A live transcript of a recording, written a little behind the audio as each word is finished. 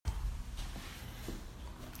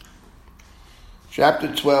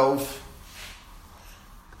Chapter 12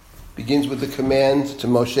 begins with the command to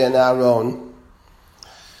Moshe and Aaron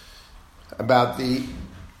about the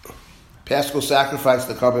Paschal sacrifice,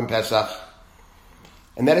 the Korban Pesach.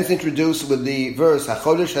 And that is introduced with the verse,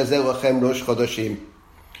 HaChodesh hazeh lachem rosh chodashim,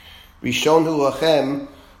 Rishon hu lachem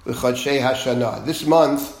v'chodshei hashana. This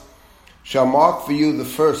month shall mark for you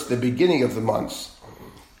the beginning of the months.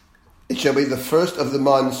 It shall be the first of the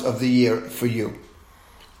months of the year for you.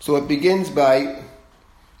 So it begins by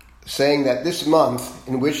saying that this month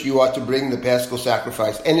in which you are to bring the Paschal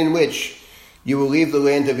sacrifice and in which you will leave the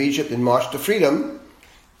land of Egypt and march to freedom,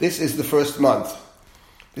 this is the first month.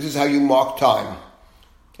 This is how you mark time.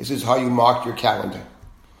 This is how you mark your calendar.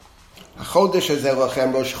 HaChodesh hazeh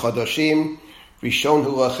lachem rosh chodashim, Rishon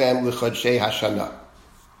hu lachem l'chodshei hashana.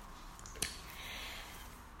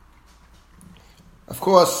 Of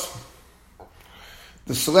course,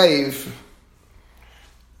 the slave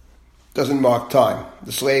doesn't mark time.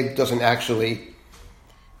 The slave doesn't actually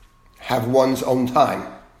have one's own time.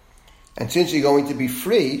 And since you're going to be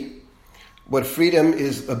free, what freedom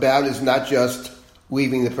is about is not just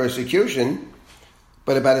leaving the persecution,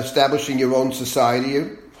 but about establishing your own society,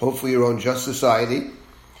 hopefully your own just society,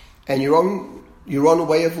 and your own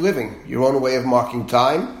way of living, your own way of marking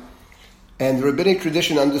time. And the rabbinic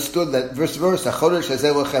tradition understood that verse, HaChodesh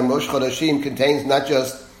hazeh lachem rosh chodashim, contains not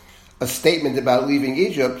just a statement about leaving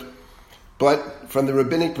Egypt, but from the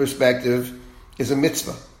rabbinic perspective is a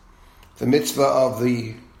mitzvah. The mitzvah of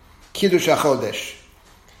the Kiddush HaChodesh.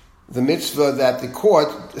 The mitzvah that the court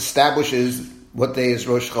establishes what day is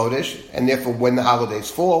Rosh Chodesh, and therefore when the holidays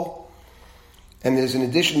fall. And there's an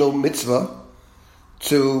additional mitzvah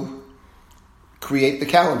to create the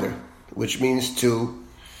calendar, which means to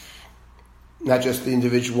not just the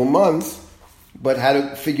individual month, but how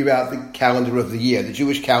to figure out the calendar of the year. The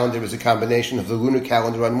Jewish calendar is a combination of the lunar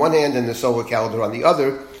calendar on one hand and the solar calendar on the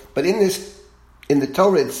other. But in the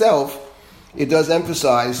Torah itself, it does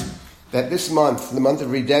emphasize that this month, the month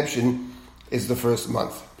of redemption, is the first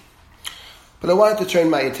month. But I wanted to turn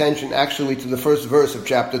my attention actually to the first verse of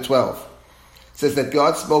chapter 12. It says that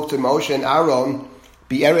God spoke to Moshe and Aaron,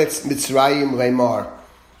 Be'eretz Mitzrayim Leimar.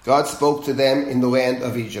 God spoke to them in the land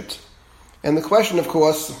of Egypt. And the question, of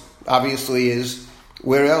course, obviously is,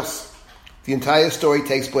 where else? The entire story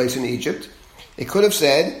takes place in Egypt. It could have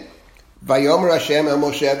said, Vayomer Hashem el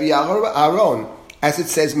Moshe v'Aaron, as it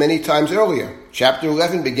says many times earlier. Chapter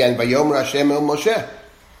 11 began, Vayomer Hashem el Moshe.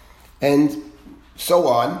 And so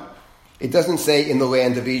on. It doesn't say in the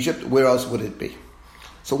land of Egypt. Where else would it be?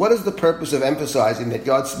 So what is the purpose of emphasizing that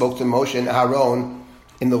God spoke to Moshe and Aaron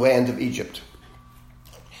in the land of Egypt?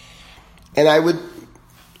 And I would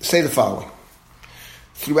say the following.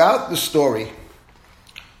 Throughout the story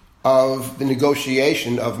of the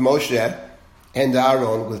negotiation of Moshe and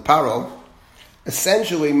Aaron with Paro,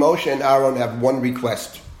 essentially Moshe and Aaron have one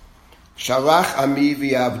request. Shalach ami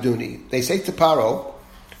v'yavduni. They say to Paro,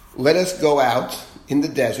 let us go out in the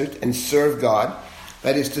desert and serve God.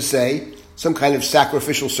 That is to say, some kind of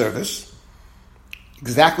sacrificial service.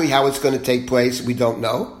 Exactly how it's going to take place, we don't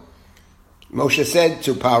know. Moshe said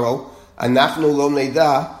to Paro, Anachnu lo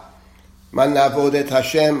neda man na'avodet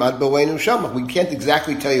Hashem ad bo'enu shama. We can't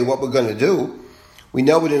exactly tell you what we're going to do. We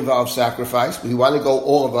know it involves sacrifice. We want to go,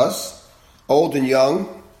 all of us, old and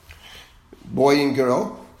young, boy and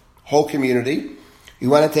girl, whole community. We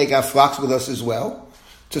want to take our flocks with us as well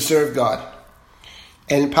to serve God.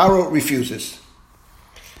 And Paro refuses.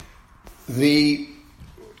 The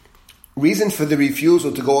reason for the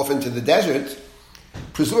refusal to go off into the desert,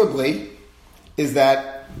 presumably, is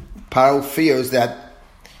that Paro fears that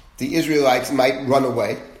the Israelites might run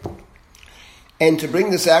away. And to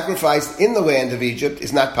bring the sacrifice in the land of Egypt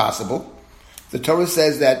is not possible. The Torah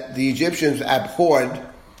says that the Egyptians abhorred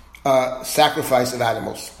sacrifice of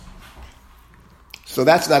animals. So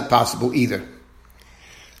that's not possible either.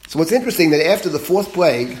 So what's interesting that after the fourth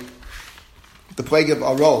plague, the plague of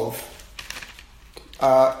Arov,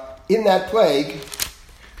 in that plague,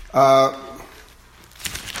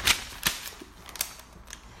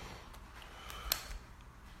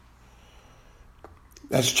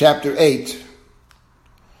 that's chapter 8,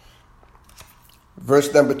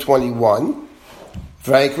 verse number 21.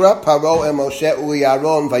 Vayikra Paro el Moshe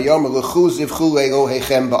u'Aaron vayomer lechu zivchu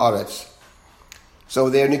le'Elohechem ba'aretz. So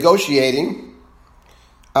they're negotiating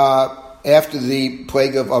after the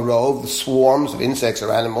plague of Arov, the swarms of insects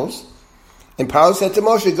or animals. And Paro said to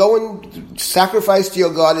Moshe, go and sacrifice to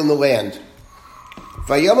your God in the land.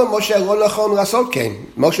 Vayomer Moshe lo nachon lasot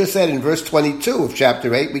ken. Moshe said in verse 22 of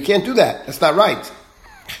chapter 8, we can't do that. That's not right.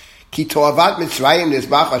 Ki to'avat Mitzrayim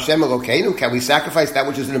nizbach Hashem Elokeinu. Can we sacrifice that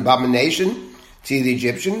which is an abomination to the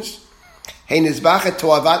Egyptians?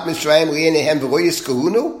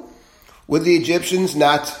 Would the Egyptians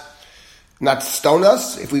not stone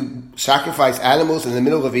us if we sacrifice animals in the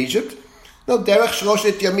middle of Egypt? No, we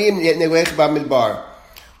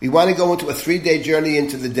want to go into a 3-day journey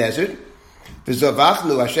into the desert.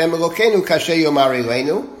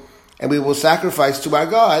 And we will sacrifice to our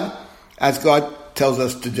God as God tells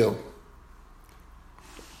us to do.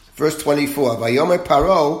 Verse 24. Vayomer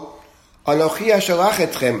Paro, Anochi ashalach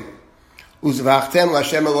etchem, uzvachtem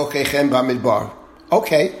l'Hashem Elokeichem b'midbar.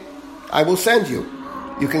 Okay, I will send you.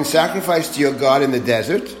 You can sacrifice to your God in the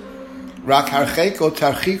desert. Rak harcheko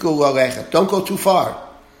tarchiku l'alecha. Don't go too far.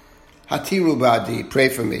 Hatiru ba'di, pray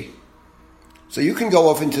for me. So you can go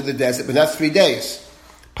off into the desert, but not 3 days.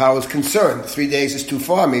 Paro is concerned. 3 days is too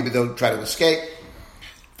far. Maybe they'll try to escape.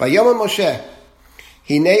 Vayomer Moshe,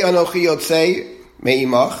 Hinei anochi yotzei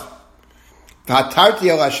me'imach, v'hatarti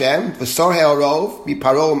el Hashem, v'sor ha'orov,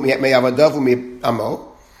 mi'paro me'avadav u'mi'amo,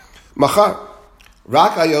 machar,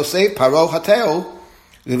 rak al Yosef paro hateo,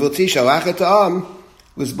 v'vilti shalach et ha'am,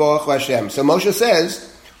 v'zborach Hashem. So Moshe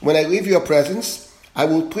says, when I leave your presence, I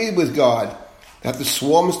will plead with God that the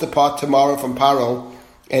swarms depart tomorrow from Paro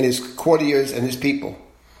and his courtiers and his people.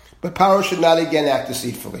 But Paro should not again act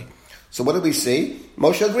deceitfully. So what do we see?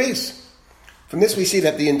 Moshe agrees. From this we see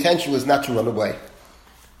that the intention was not to run away.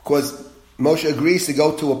 Because Moshe agrees to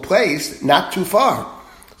go to a place not too far.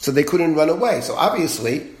 So they couldn't run away. So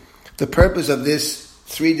obviously, the purpose of this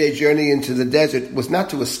 3-day journey into the desert was not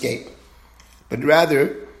to escape. But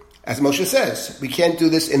rather, as Moshe says, we can't do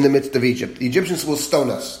this in the midst of Egypt. The Egyptians will stone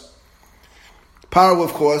us. Paro,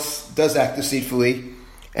 of course, does act deceitfully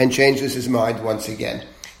and changes his mind once again.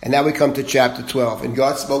 And now we come to chapter 12. And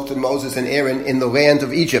God spoke to Moses and Aaron in the land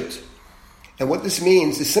of Egypt. And what this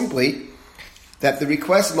means is simply that the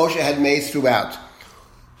request Moshe had made throughout,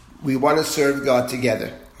 we want to serve God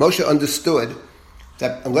together. Moshe understood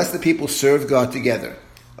that unless the people serve God together,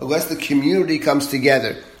 unless the community comes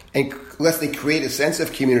together, and unless they create a sense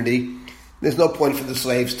of community, there's no point for the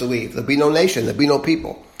slaves to leave. There'll be no nation, there'll be no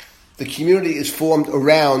people. The community is formed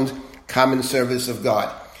around common service of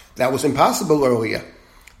God. That was impossible earlier.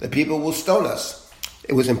 The people will stone us.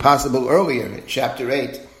 It was impossible earlier in chapter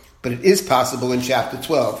 8, but it is possible in chapter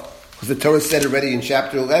 12. Because the Torah said already in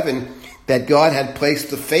chapter 11 that God had placed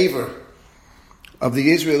the favor of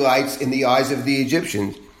the Israelites in the eyes of the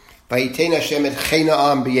Egyptians. Vayitein Hashem et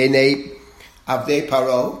chena'am b'yenei avdei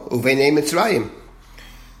paro uvenei Mitzrayim.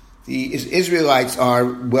 The Israelites are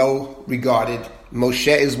well regarded. Moshe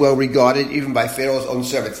is well regarded even by Pharaoh's own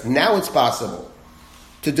servants. Now it's possible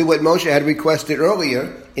to do what Moshe had requested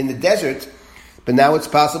earlier in the desert, but now it's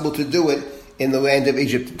possible to do it in the land of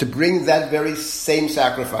Egypt, to bring that very same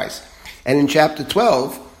sacrifice. And in chapter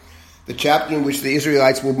 12, the chapter in which the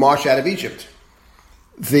Israelites will march out of Egypt,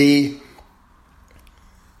 the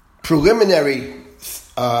preliminary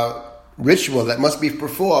ritual that must be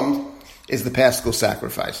performed is the Paschal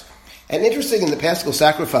sacrifice. And interesting in the Paschal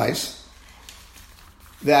sacrifice,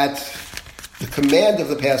 that the command of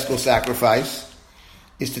the Paschal sacrifice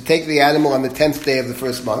is to take the animal on the 10th day of the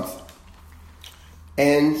first month,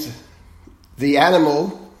 and the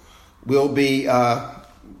animal will be, the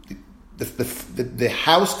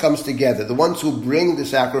house comes together. The ones who bring the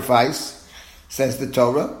sacrifice, says the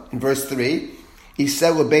Torah, in verse 3,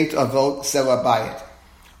 Isel beit avot sel bayit.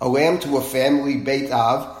 A lamb to a family, beit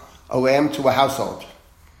av, a lamb to a household.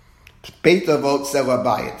 Beit avot sel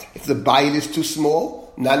bayit. If the bayit is too small,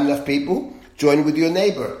 not enough people, join with your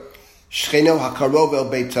neighbor. Shcheno hakarov el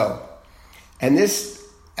beito. And this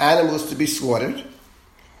animal is to be slaughtered,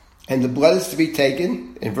 and the blood is to be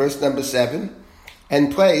taken, in verse number 7,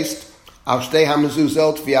 and placed al shtei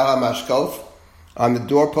hamezuzot v'al hamashkof, on the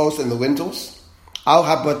doorposts and the lintels, al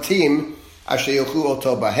habatim asher yochlu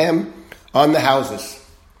oto bahem, on the houses.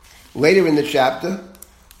 Later in the chapter,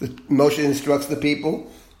 Moshe instructs the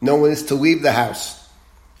people, no one is to leave the house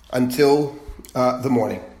until the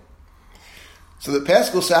morning. So the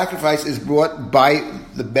Paschal sacrifice is brought by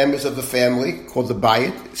the members of the family, called the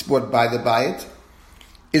bayit. It's brought by the bayit.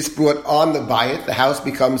 It's brought on the bayit. The house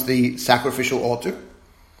becomes the sacrificial altar.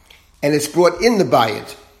 And it's brought in the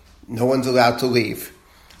bayit. No one's allowed to leave.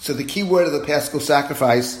 So the key word of the Paschal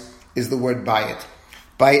sacrifice is the word bayit.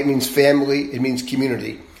 Bayit means family. It means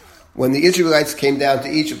community. When the Israelites came down to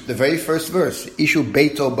Egypt, the very first verse, Ishu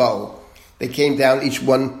beito bo, they came down each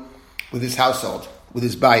one with his household, with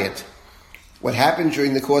his bayit. What happened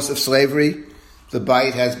during the course of slavery, the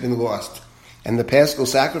bayit has been lost. And the Paschal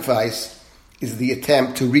sacrifice is the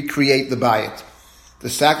attempt to recreate the bayit. The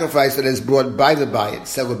sacrifice that is brought by the bayit,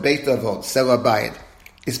 sela beit avot, sela bayit,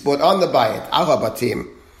 is brought on the bayit, al habatim,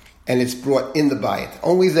 and it's brought in the bayit.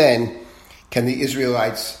 Only then can the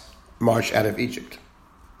Israelites march out of Egypt.